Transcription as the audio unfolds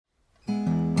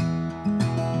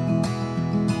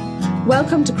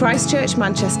Welcome to Christchurch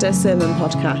Manchester Sermon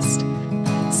Podcast.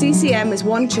 CCM is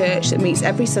one church that meets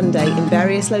every Sunday in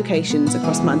various locations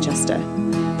across Manchester.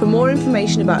 For more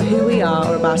information about who we are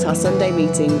or about our Sunday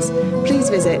meetings, please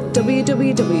visit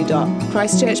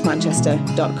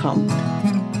www.christchurchmanchester.com.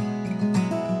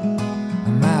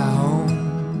 My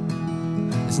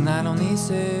home is not on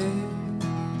this earth,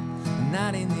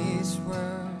 not in this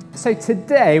world. So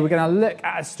today we're going to look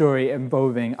at a story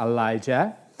involving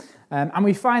Elijah. And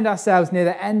we find ourselves near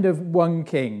the end of 1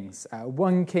 Kings.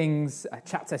 1 Kings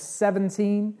chapter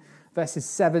 17, verses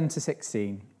 7 to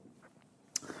 16.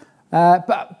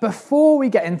 But before we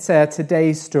get into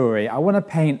today's story, I want to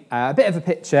paint a bit of a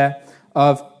picture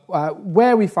of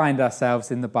where we find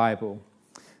ourselves in the Bible.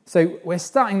 So we're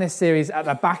starting this series at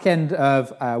the back end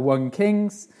of 1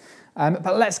 Kings.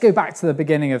 But let's go back to the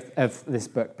beginning of this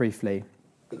book briefly.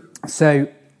 So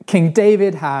King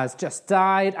David has just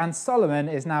died, and Solomon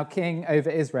is now king over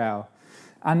Israel.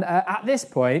 And at this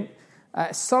point,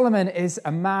 Solomon is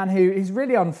a man who is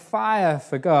really on fire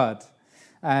for God.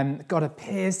 God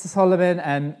appears to Solomon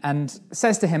and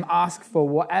says to him, ask for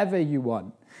whatever you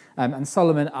want. And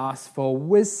Solomon asks for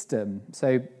wisdom.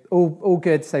 So all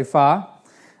good so far.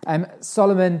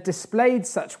 Solomon displayed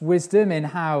such wisdom in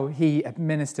how he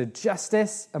administered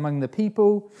justice among the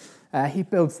people. He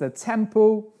builds the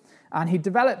temple. And he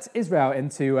developed Israel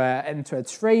into a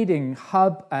trading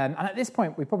hub. And at this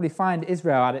point, we probably find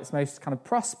Israel at its most kind of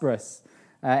prosperous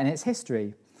in its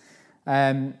history.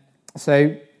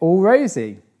 So all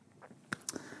rosy.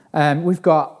 We've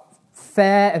got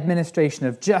fair administration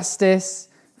of justice.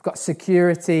 We've got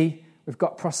security. We've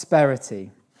got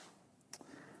prosperity.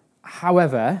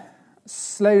 However,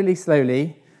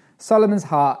 slowly, Solomon's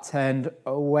heart turned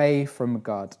away from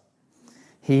God.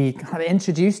 He kind of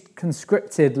introduced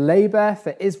conscripted labor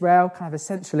for Israel, kind of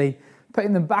essentially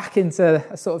putting them back into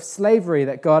a sort of slavery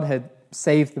that God had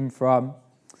saved them from.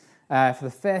 For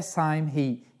the first time,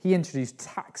 he introduced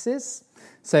taxes.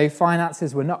 So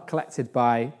finances were not collected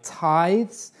by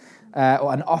tithes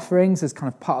and offerings as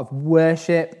kind of part of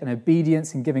worship and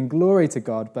obedience and giving glory to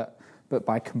God, but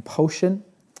by compulsion.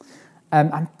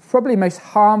 And probably most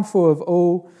harmful of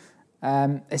all,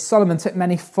 Solomon took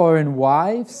many foreign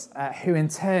wives who in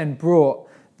turn brought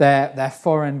their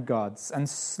foreign gods. And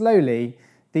slowly,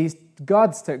 these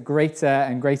gods took greater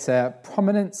and greater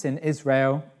prominence in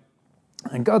Israel.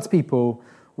 And God's people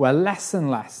were less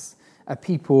and less a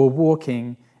people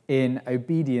walking in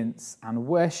obedience and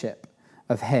worship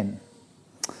of him.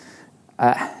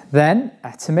 Then,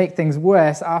 to make things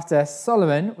worse, after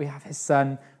Solomon, we have his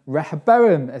son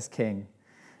Rehoboam as king.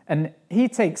 And he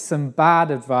takes some bad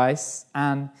advice,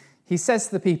 and he says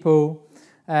to the people,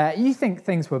 you think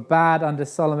things were bad under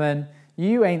Solomon,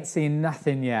 you ain't seen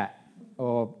nothing yet.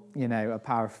 Or, a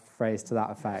paraphrase to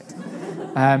that effect.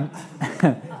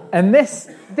 And this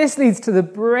leads to the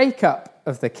breakup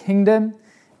of the kingdom,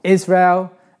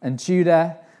 Israel and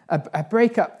Judah, a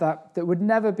breakup that would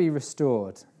never be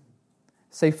restored.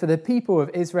 So for the people of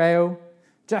Israel,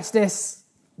 justice,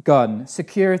 gone.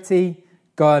 Security,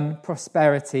 gone.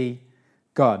 Prosperity,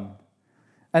 gone.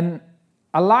 And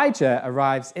Elijah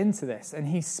arrives into this, and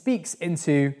he speaks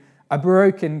into a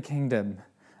broken kingdom,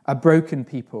 a broken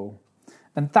people.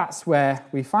 And that's where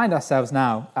we find ourselves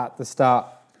now at the start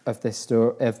of this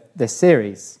story, of this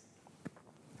series.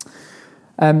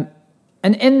 And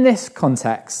in this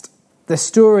context, the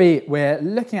story we're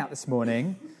looking at this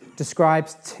morning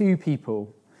describes two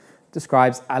people,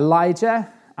 describes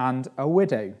Elijah and a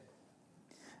widow.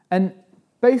 And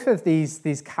both of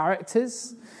these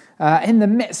characters, in the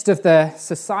midst of the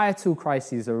societal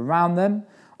crises around them,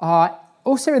 are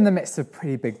also in the midst of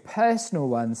pretty big personal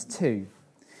ones too.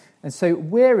 And so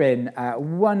we're in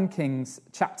 1 Kings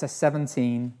chapter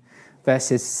 17,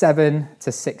 verses 7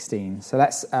 to 16. So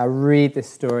let's read this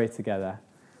story together.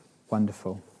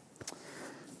 Wonderful.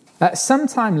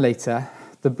 Sometime later,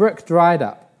 the brook dried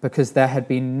up because there had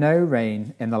been no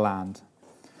rain in the land.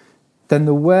 Then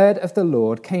the word of the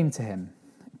Lord came to him.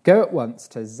 Go at once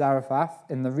to Zarephath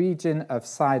in the region of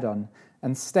Sidon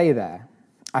and stay there.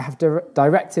 I have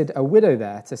directed a widow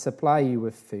there to supply you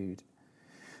with food.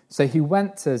 So he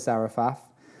went to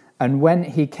Zarephath, and when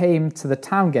he came to the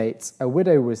town gates, a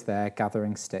widow was there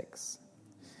gathering sticks.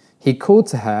 He called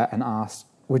to her and asked,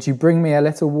 would you bring me a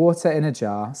little water in a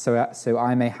jar so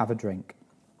I may have a drink?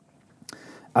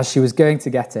 As she was going to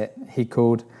get it, he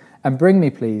called, and bring me,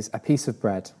 please, a piece of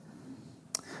bread.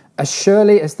 As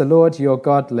surely as the Lord your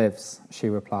God lives, she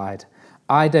replied,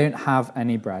 I don't have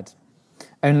any bread,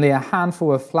 only a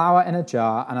handful of flour in a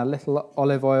jar and a little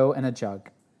olive oil in a jug.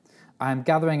 I am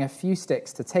gathering a few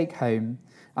sticks to take home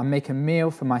and make a meal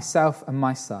for myself and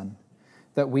my son.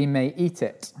 that we may eat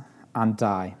it and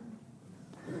die."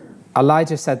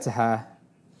 Elijah said to her,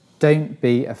 "Don't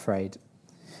be afraid.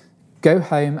 Go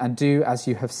home and do as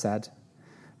you have said.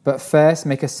 But first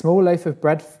make a small loaf of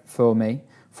bread for me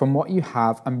from what you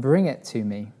have and bring it to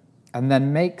me, and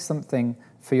then make something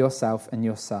for yourself and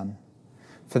your son.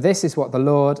 For this is what the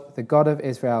Lord, the God of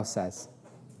Israel, says.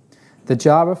 The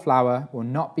jar of flour will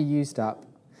not be used up,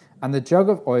 and the jug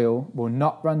of oil will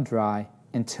not run dry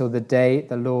until the day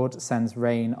the Lord sends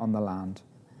rain on the land."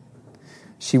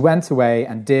 She went away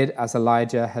and did as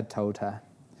Elijah had told her.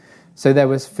 So there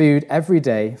was food every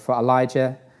day for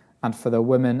Elijah and for the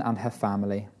woman and her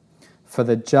family. For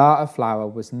the jar of flour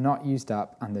was not used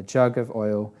up, and the jug of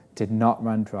oil did not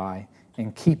run dry,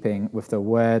 in keeping with the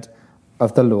word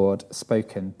of the Lord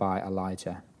spoken by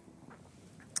Elijah.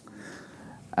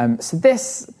 So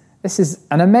this is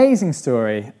an amazing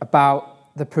story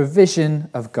about the provision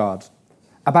of God,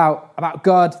 about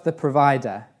God the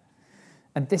provider.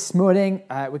 And this morning,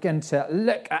 we're going to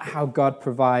look at how God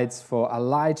provides for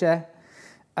Elijah.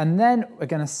 And then we're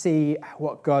going to see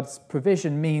what God's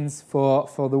provision means for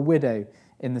the widow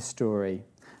in the story.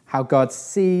 How God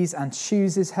sees and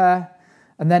chooses her,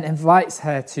 and then invites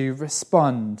her to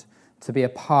respond, to be a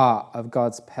part of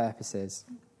God's purposes.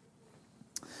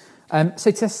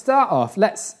 So to start off,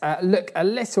 let's look a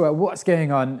little at what's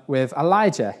going on with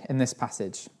Elijah in this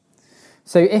passage.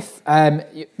 So if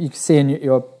you can see in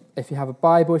if you have a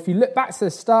Bible, if you look back to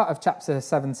the start of chapter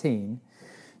 17,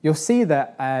 you'll see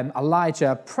that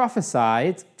Elijah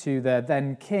prophesied to the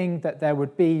then king that there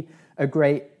would be a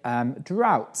great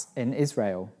drought in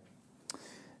Israel.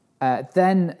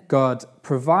 Then God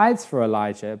provides for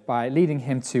Elijah by leading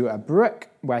him to a brook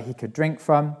where he could drink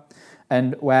from,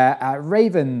 and where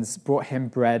ravens brought him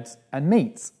bread and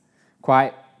meat.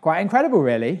 Quite incredible,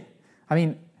 really. I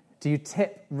mean, do you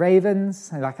tip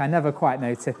ravens? I never quite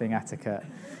know tipping etiquette.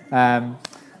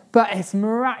 But it's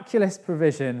miraculous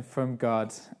provision from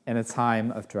God in a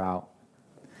time of drought.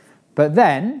 But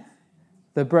then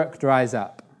the brook dries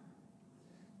up.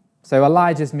 So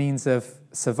Elijah's means of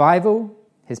survival,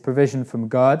 his provision from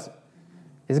God,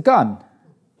 is gone.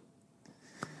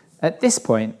 At this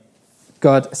point,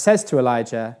 God says to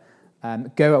Elijah,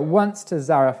 "Go at once to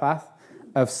Zarephath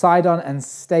of Sidon and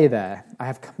stay there. I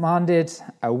have commanded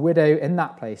a widow in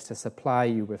that place to supply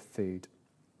you with food."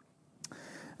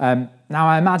 Now,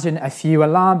 I imagine a few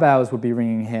alarm bells would be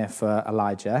ringing here for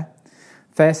Elijah.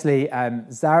 Firstly,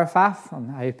 Zarephath. I'm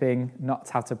hoping not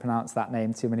to have to pronounce that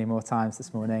name too many more times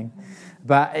this morning.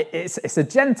 But it's a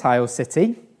Gentile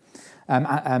city,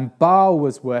 and Baal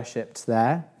was worshipped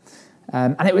there.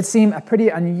 And it would seem a pretty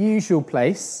unusual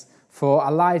place for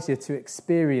Elijah to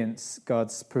experience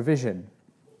God's provision.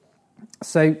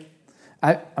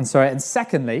 And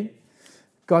secondly,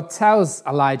 God tells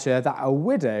Elijah that a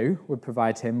widow would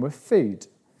provide him with food.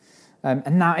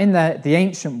 And now in the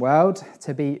ancient world,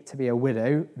 to be a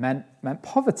widow meant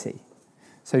poverty,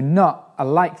 so not a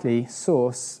likely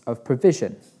source of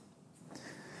provision.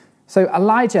 So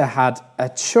Elijah had a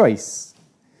choice: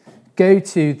 go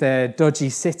to the dodgy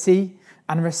city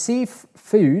and receive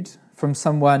food from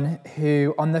someone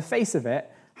who, on the face of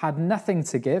it, had nothing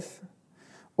to give,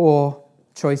 or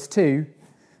choice 2,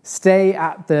 stay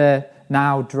at the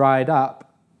now dried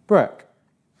up brook.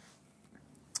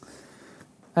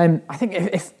 I think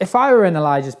if I were in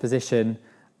Elijah's position,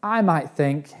 I might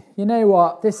think, you know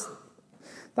what,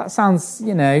 that sounds,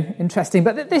 interesting,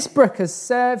 but this brook has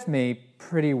served me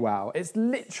pretty well. It's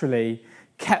literally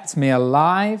kept me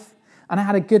alive, and I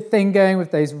had a good thing going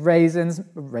with those raisins.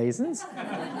 Raisins?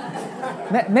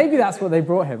 Maybe that's what they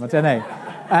brought him, I don't know.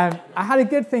 I had a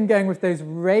good thing going with those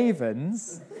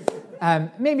ravens.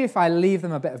 Maybe if I leave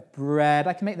them a bit of bread,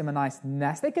 I can make them a nice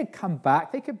nest. They could come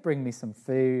back. They could bring me some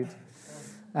food.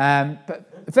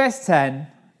 But verse 10,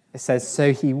 it says,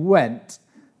 "So he went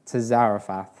to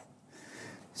Zarephath."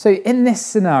 So in this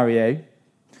scenario,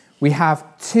 we have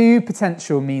 2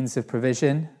 potential means of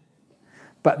provision,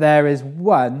 but there is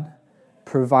one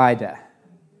provider.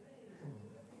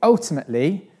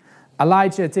 Ultimately,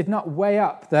 Elijah did not weigh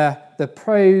up the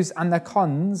pros and the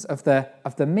cons of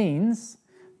the means,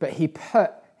 but he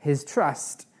put his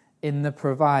trust in the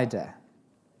provider.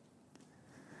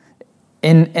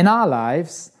 In our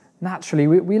lives, naturally,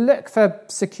 we look for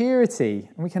security,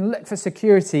 and we can look for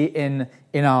security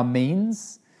in our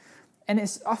means. And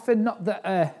it's often not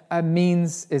that a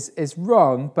means is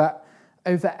wrong, but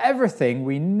over everything,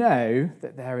 we know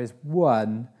that there is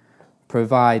one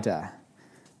provider,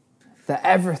 that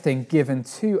everything given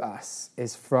to us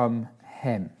is from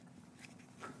him.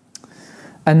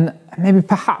 And maybe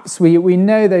perhaps we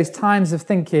know those times of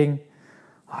thinking,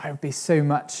 it would be so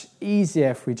much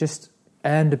easier if we just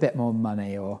earned a bit more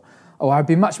money, or I'd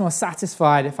be much more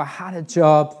satisfied if I had a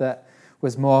job that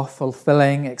was more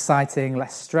fulfilling, exciting,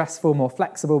 less stressful, more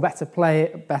flexible,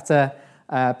 better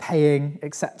paying,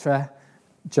 etc.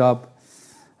 job.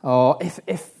 Or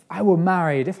if I were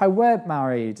married, if I weren't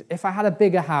married, if I had a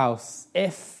bigger house,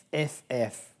 if.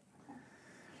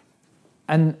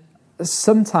 And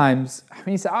sometimes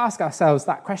we need to ask ourselves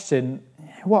that question,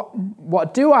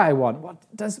 what do I want?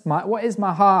 What is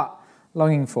my heart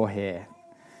longing for here?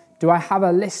 Do I have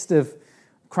a list of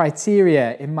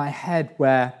criteria in my head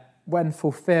where, when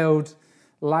fulfilled,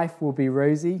 life will be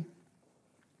rosy?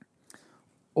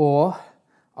 Or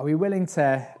are we willing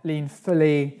to lean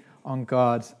fully on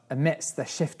God amidst the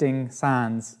shifting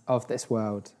sands of this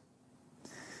world?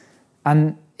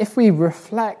 And if we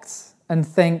reflect and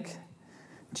think,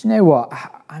 do you know what?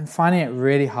 I'm finding it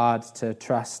really hard to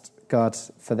trust God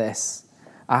for this.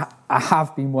 I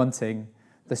have been wanting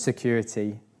the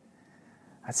security.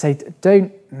 I'd say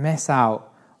don't miss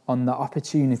out on the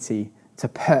opportunity to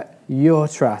put your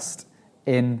trust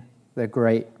in the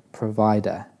great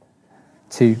provider.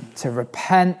 To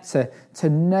repent, to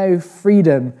know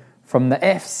freedom from the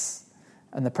ifs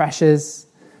and the pressures,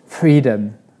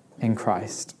 freedom in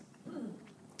Christ.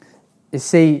 You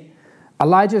see,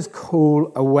 Elijah's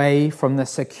call away from the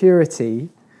security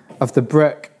of the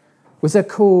brook was a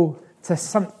call to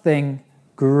something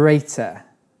greater.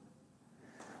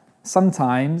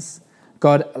 Sometimes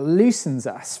God loosens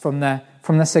us from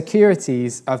the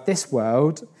securities of this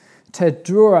world to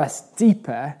draw us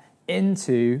deeper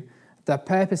into the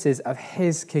purposes of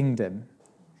his kingdom.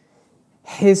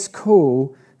 His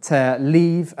call to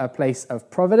leave a place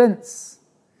of providence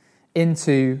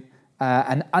into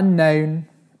an unknown,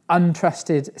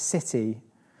 untrusted city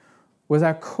was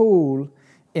a call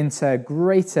into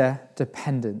greater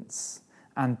dependence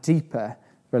and deeper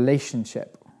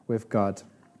relationship with God.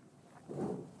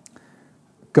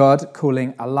 God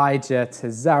calling Elijah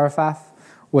to Zarephath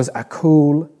was a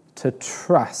call to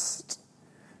trust.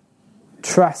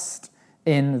 Trust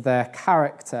in the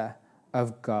character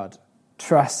of God.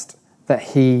 Trust that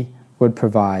he would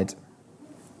provide.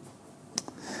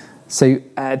 So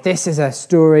this is a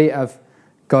story of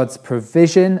God's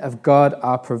provision, of God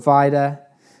our provider.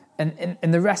 And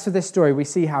in the rest of this story, we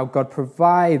see how God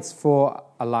provides for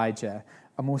Elijah.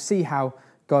 And we'll see how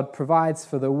God provides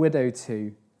for the widow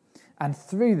too. And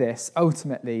through this,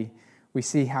 ultimately, we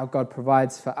see how God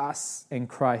provides for us in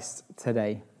Christ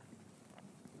today.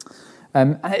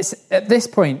 And it's at this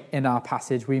point in our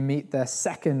passage, we meet the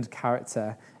second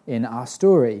character in our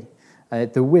story,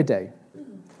 the widow.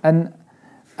 And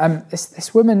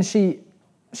this woman, she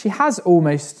has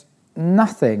almost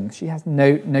nothing. She has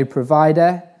no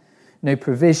provider, no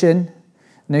provision,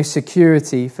 no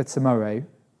security for tomorrow.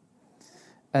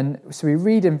 And so we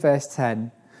read in verse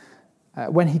 10,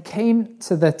 when he came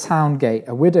to the town gate,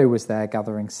 a widow was there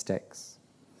gathering sticks.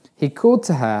 He called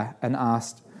to her and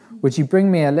asked, "Would you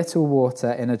bring me a little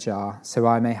water in a jar so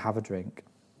I may have a drink?"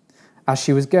 As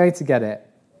she was going to get it,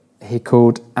 he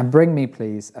called, "And bring me,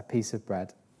 please, a piece of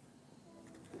bread."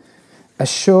 "As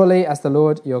surely as the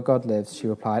Lord your God lives," she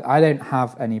replied, "I don't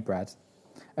have any bread,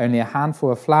 only a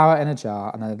handful of flour in a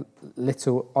jar and a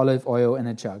little olive oil in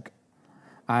a jug.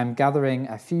 I am gathering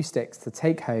a few sticks to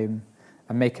take home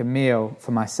and make a meal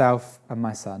for myself and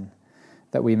my son,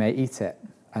 that we may eat it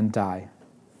and die."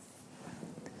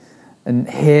 And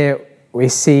here we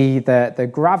see the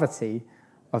gravity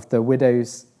of the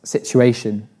widow's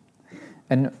situation.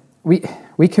 And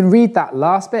we can read that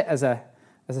last bit as a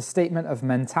statement of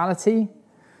mentality,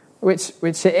 which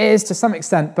it is to some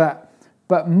extent,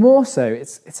 but more so,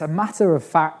 it's a matter of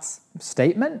fact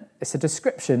statement. It's a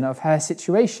description of her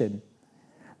situation.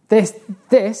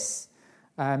 This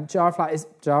jar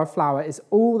of flour is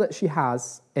all that she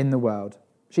has in the world.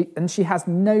 She has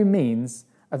no means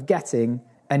of getting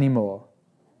any more.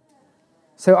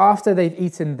 So after they've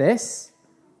eaten this,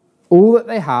 all that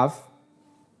they have,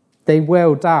 they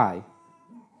will die.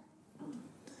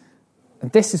 And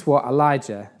this is what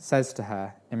Elijah says to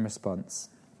her in response.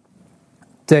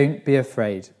 "Don't be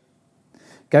afraid.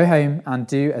 Go home and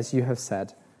do as you have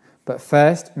said. But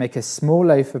first make a small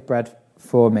loaf of bread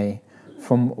for me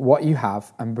from what you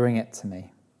have and bring it to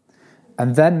me.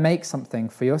 And then make something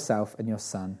for yourself and your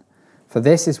son. For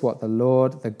this is what the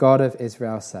Lord, the God of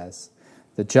Israel, says.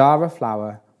 The jar of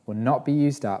flour will not be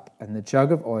used up, and the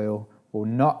jug of oil will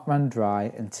not run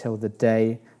dry until the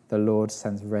day the Lord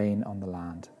sends rain on the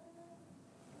land."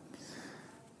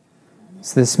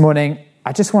 So this morning,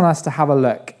 I just want us to have a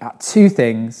look at two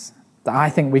things that I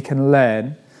think we can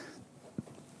learn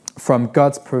from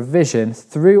God's provision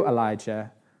through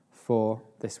Elijah for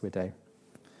this widow.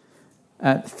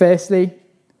 Firstly,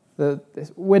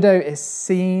 this widow is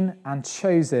seen and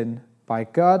chosen by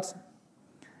God.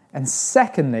 And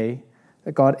secondly,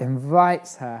 that God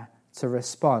invites her to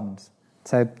respond,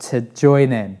 to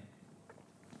join in.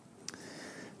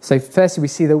 So firstly, we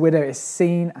see the widow is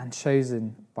seen and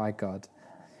chosen by God.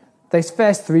 Those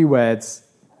first three words,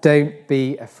 don't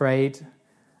be afraid.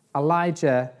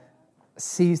 Elijah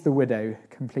sees the widow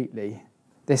completely.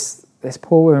 This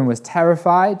poor woman was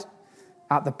terrified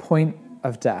at the point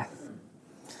of death.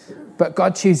 But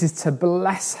God chooses to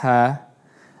bless her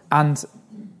and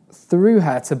through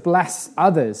her to bless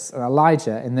others, and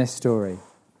Elijah in this story.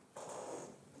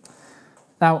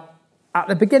 Now, at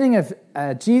the beginning of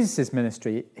Jesus'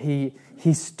 ministry,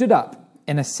 he stood up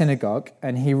in a synagogue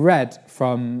and he read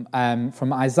from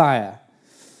Isaiah.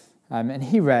 And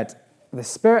he read, "The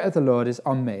Spirit of the Lord is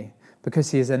on me,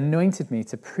 because he has anointed me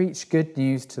to preach good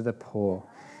news to the poor.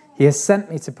 He has sent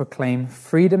me to proclaim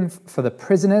freedom for the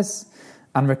prisoners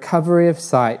and recovery of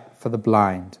sight for the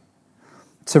blind,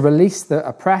 to release the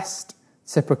oppressed,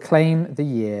 to proclaim the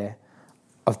year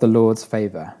of the Lord's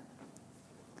favour."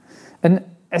 And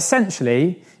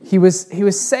essentially, he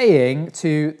was saying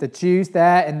to the Jews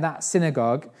there in that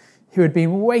synagogue who had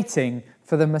been waiting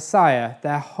for the Messiah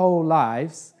their whole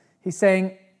lives, he's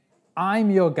saying, I'm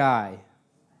your guy.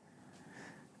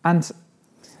 And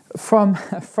from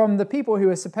the people who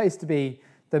were supposed to be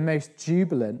the most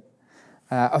jubilant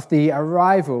of the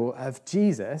arrival of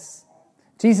Jesus,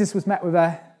 Jesus was met with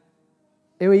a,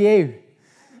 who are you?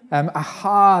 A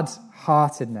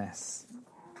hard-heartedness.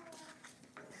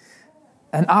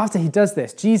 And after he does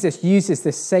this, Jesus uses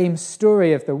this same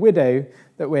story of the widow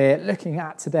that we're looking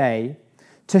at today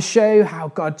to show how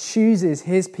God chooses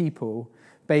his people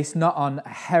based not on a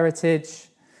heritage,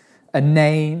 a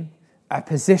name, a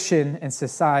position in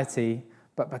society,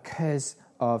 but because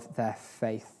of their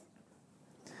faith.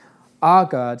 Our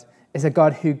God is a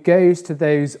God who goes to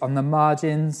those on the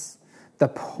margins, the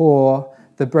poor,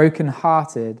 the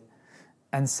brokenhearted,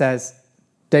 and says,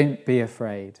 don't be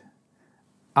afraid.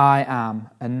 I am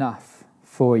enough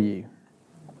for you.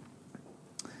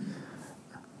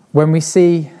 When we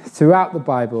see throughout the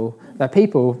Bible the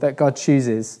people that God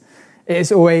chooses, it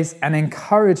is always an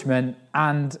encouragement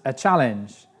and a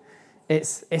challenge.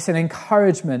 It's an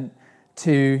encouragement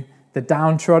to the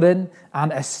downtrodden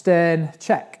and a stern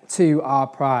check to our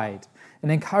pride.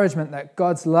 An encouragement that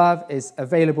God's love is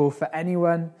available for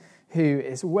anyone who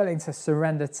is willing to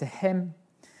surrender to him.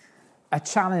 A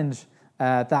challenge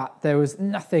that there was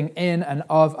nothing in and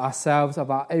of ourselves, of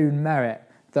our own merit,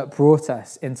 that brought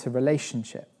us into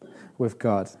relationship with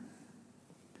God.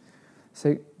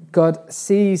 So God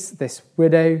sees this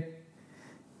widow.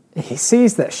 He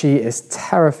sees that she is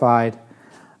terrified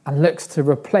and looks to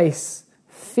replace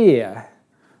fear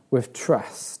with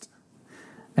trust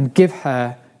and give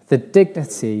her the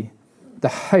dignity, the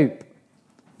hope,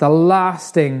 the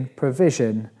lasting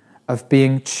provision of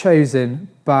being chosen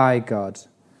by God,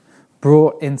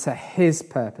 brought into his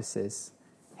purposes,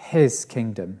 his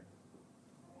kingdom.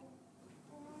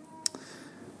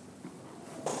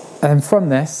 And from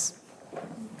this,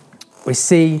 we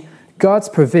see God's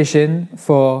provision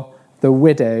for the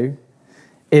widow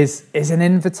is an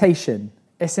invitation.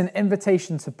 It's an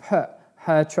invitation to put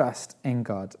her trust in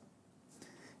God.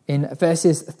 In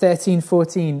verses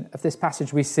 13-14 of this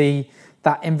passage, we see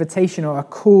that invitation or a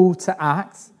call to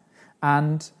act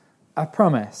and a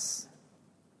promise.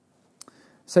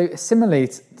 So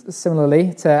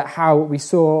similarly to how we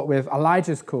saw with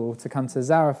Elijah's call to come to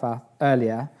Zarephath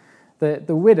earlier,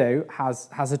 the widow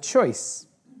has a choice.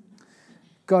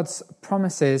 God's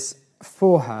promises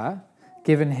for her,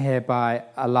 given here by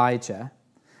Elijah,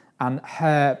 and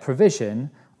her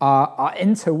provision are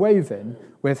interwoven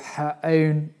with her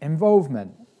own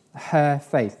involvement, her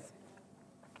faith.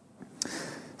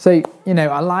 So,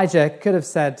 Elijah could have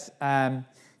said,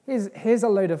 here's a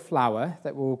load of flour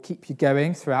that will keep you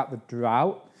going throughout the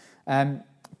drought.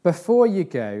 Before you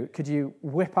go, could you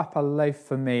whip up a loaf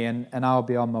for me and I'll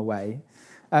be on my way?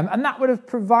 And that would have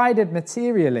provided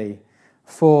materially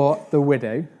for the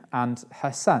widow and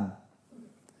her son.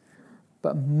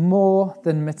 But more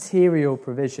than material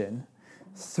provision,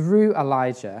 through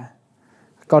Elijah,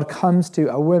 God comes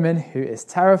to a woman who is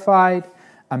terrified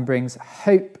and brings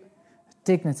hope,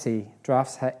 dignity,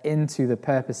 drafts her into the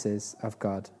purposes of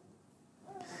God.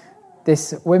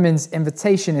 This woman's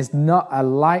invitation is not a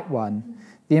light one.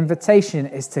 The invitation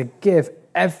is to give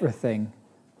everything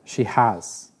she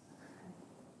has,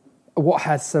 what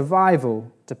her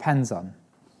survival depends on.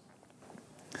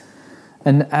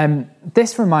 And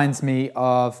this reminds me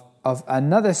of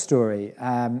another story,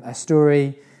 a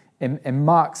story in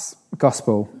Mark's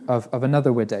Gospel of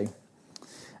another widow.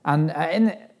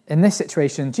 And in this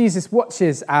situation, Jesus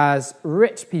watches as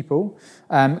rich people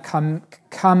come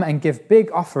and give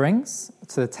big offerings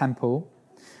to the temple,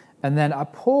 and then a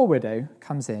poor widow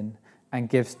comes in and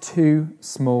gives 2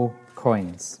 small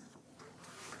coins.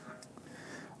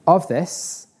 Of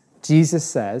this, Jesus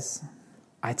says,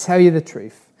 I tell you the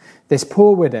truth, this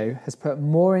poor widow has put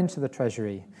more into the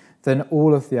treasury than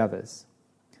all of the others.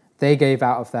 They gave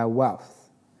out of their wealth,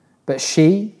 but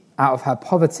she, out of her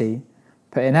poverty,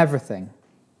 put in everything,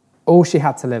 all she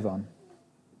had to live on.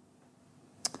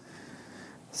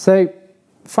 So,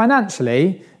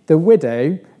 financially, the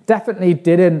widow definitely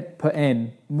didn't put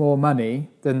in more money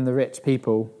than the rich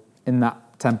people in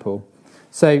that temple.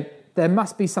 So, there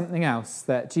must be something else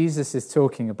that Jesus is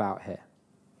talking about here.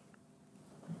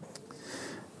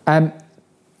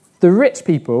 The rich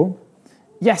people,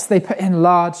 yes, they put in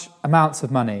large amounts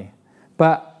of money,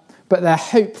 but their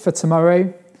hope for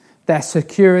tomorrow, their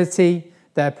security,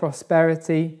 their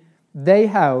prosperity, they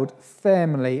held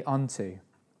firmly onto.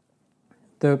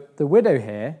 The widow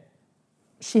here,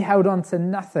 she held on to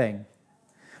nothing.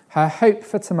 Her hope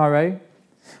for tomorrow,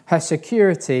 her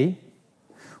security,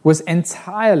 was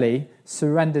entirely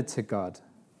surrendered to God.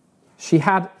 She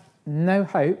had no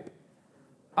hope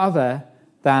other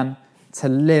than to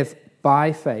live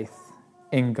by faith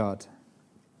in God.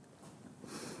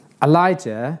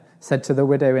 Elijah said to the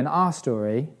widow in our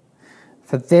story,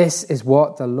 "For this is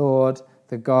what the Lord,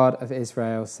 the God of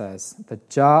Israel, says. The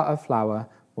jar of flour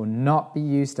will not be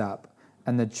used up,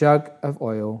 and the jug of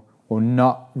oil will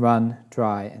not run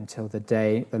dry until the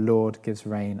day the Lord gives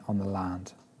rain on the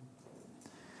land."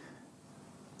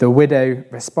 The widow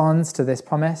responds to this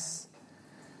promise,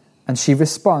 and she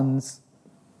responds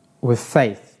with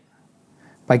faith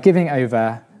by giving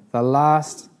over the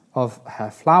last of her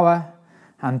flour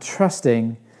and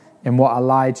trusting in what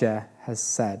Elijah has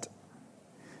said.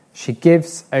 She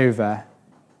gives over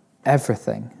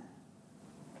everything.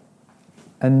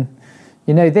 And,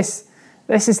 you know, this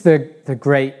is the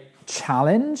great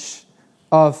challenge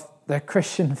of the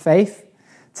Christian faith,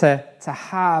 to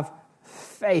have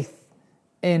faith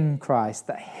in Christ,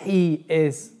 that he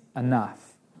is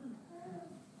enough.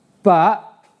 But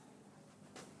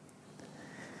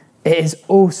it is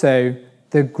also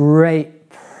the great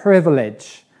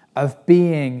privilege of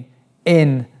being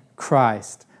in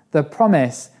Christ, the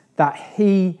promise that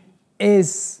he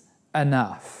is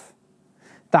enough,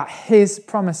 that his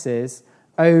promises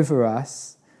over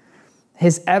us,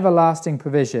 his everlasting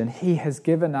provision he has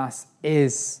given us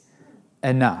is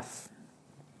enough.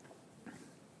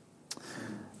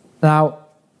 Now,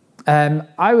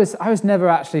 I was never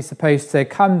actually supposed to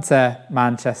come to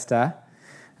Manchester.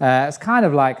 It's kind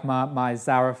of like my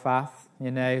Zarephath,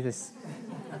 you know, this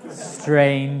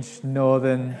strange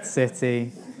northern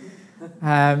city.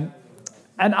 And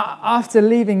after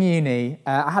leaving uni,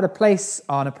 I had a place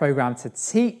on a programme to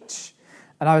teach,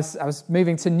 and I was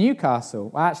moving to Newcastle.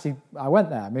 Well, actually, I went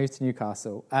there. I moved to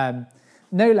Newcastle.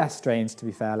 No less strange, to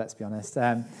be fair, let's be honest.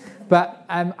 But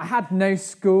I had no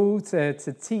school to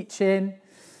teach in.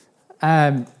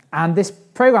 And this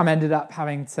programme ended up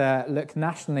having to look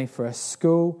nationally for a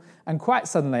school. And quite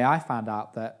suddenly, I found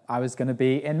out that I was going to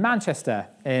be in Manchester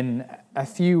in a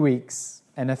few weeks'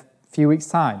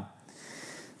 time.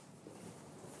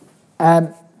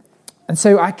 And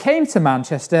so I came to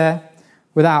Manchester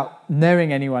without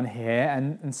knowing anyone here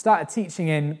and started teaching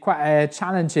in quite a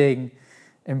challenging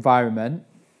environment.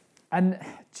 And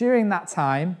during that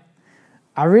time,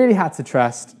 I really had to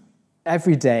trust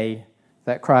every day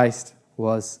that Christ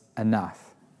was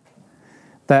enough.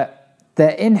 That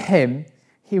in him,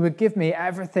 he would give me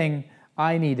everything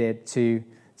I needed to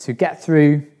get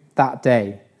through that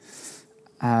day.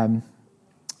 I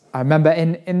remember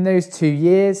in those 2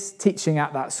 years teaching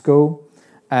at that school,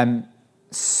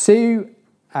 Sue,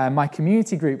 my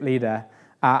community group leader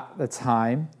at the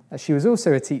time, she was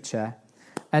also a teacher,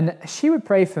 and she would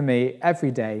pray for me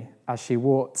every day as she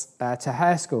walked to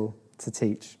her school to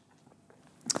teach.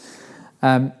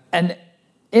 And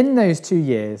in those 2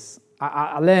 years,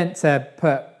 I learned to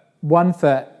put one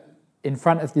foot in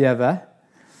front of the other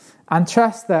and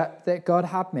trust that God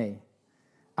had me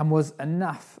and was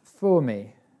enough for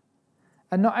me.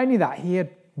 And not only that, he had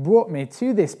brought me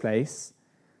to this place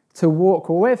to walk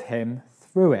with him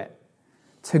through it,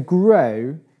 to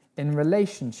grow in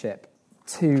relationship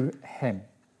to him.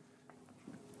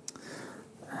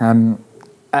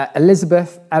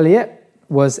 Elizabeth Elliot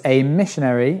was a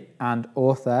missionary and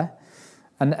author,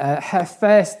 and her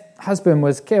first husband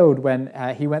was killed when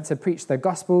he went to preach the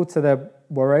gospel to the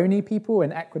Waorani people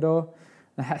in Ecuador,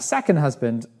 and her second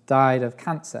husband died of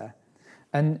cancer.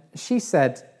 And she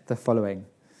said the following: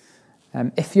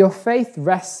 If your faith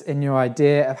rests in your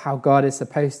idea of how God is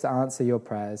supposed to answer your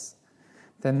prayers,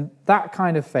 then that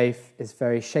kind of faith is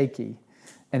very shaky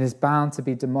and is bound to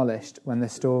be demolished when the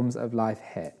storms of life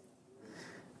hit.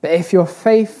 But if your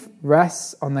faith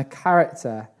rests on the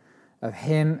character of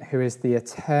Him who is the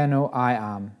eternal I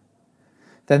Am,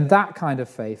 then that kind of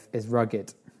faith is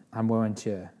rugged and will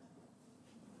endure.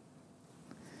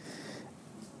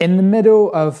 In the middle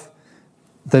of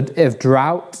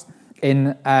drought,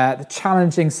 in the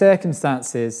challenging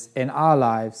circumstances in our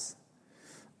lives,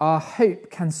 our hope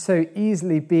can so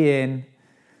easily be in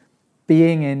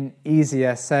being in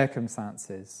easier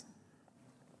circumstances.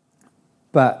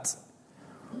 But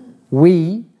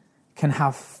we can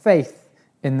have faith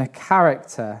in the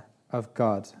character of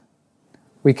God.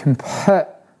 We can put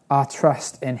our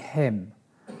trust in Him,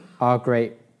 our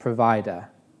great provider,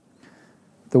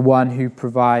 the one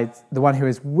who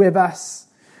is with us,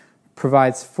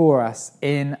 provides for us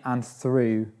in and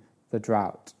through the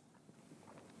drought.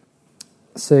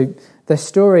 So the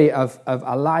story of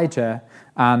Elijah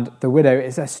and the widow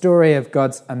is a story of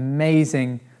God's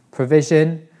amazing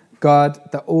provision, God,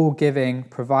 the all-giving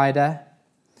provider.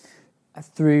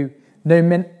 Through no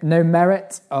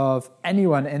merit of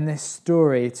anyone in this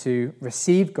story to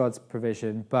receive God's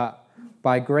provision, but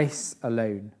by grace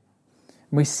alone.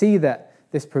 And we see that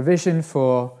this provision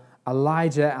for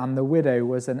Elijah and the widow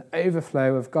was an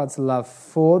overflow of God's love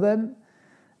for them,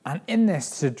 and in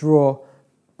this to draw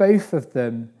both of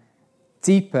them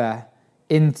deeper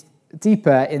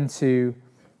into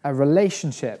a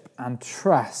relationship and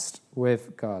trust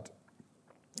with God,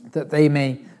 that they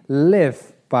may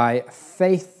live by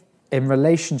faith in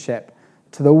relationship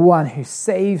to the one who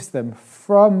saves them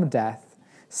from death,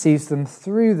 sees them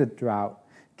through the drought,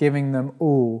 giving them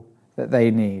all that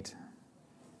they need.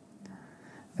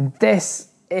 And this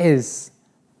is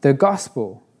the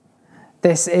gospel.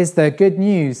 This is the good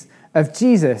news of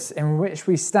Jesus in which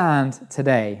we stand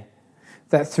today,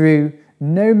 that through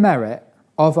no merit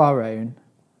of our own,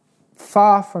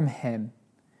 far from Him,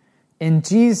 in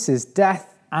Jesus'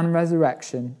 death and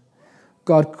resurrection,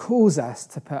 God calls us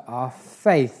to put our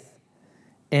faith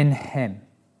in Him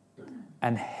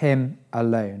and Him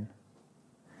alone,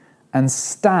 and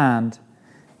stand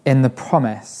in the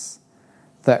promise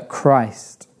that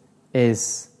Christ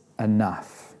is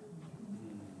enough.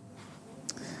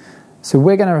 So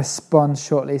we're going to respond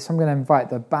shortly. So I'm going to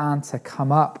invite the band to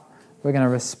come up. We're going to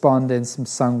respond in some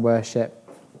sung worship.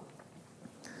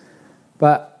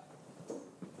 But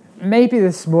maybe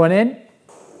this morning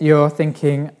you're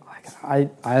thinking,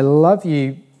 I love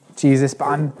you, Jesus,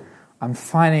 but I'm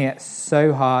finding it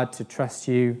so hard to trust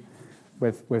you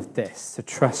with this, to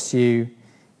trust you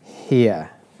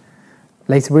here.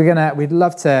 Later we'd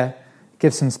love to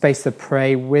give some space to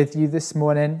pray with you this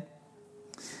morning.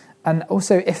 And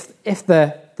also, if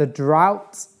the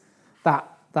drought,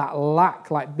 that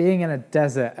lack, like being in a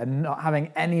desert and not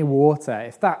having any water,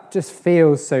 if that just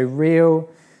feels so real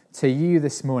to you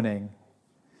this morning,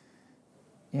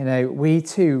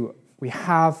 we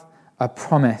have a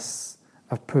promise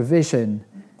of provision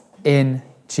in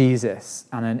Jesus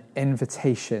and an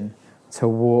invitation to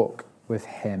walk with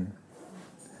Him.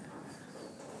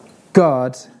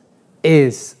 God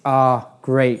is our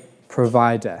great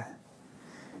provider.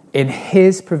 In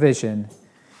His provision,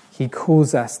 He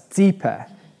calls us deeper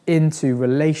into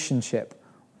relationship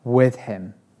with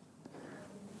Him,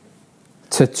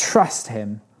 to trust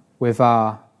Him with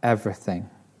our everything.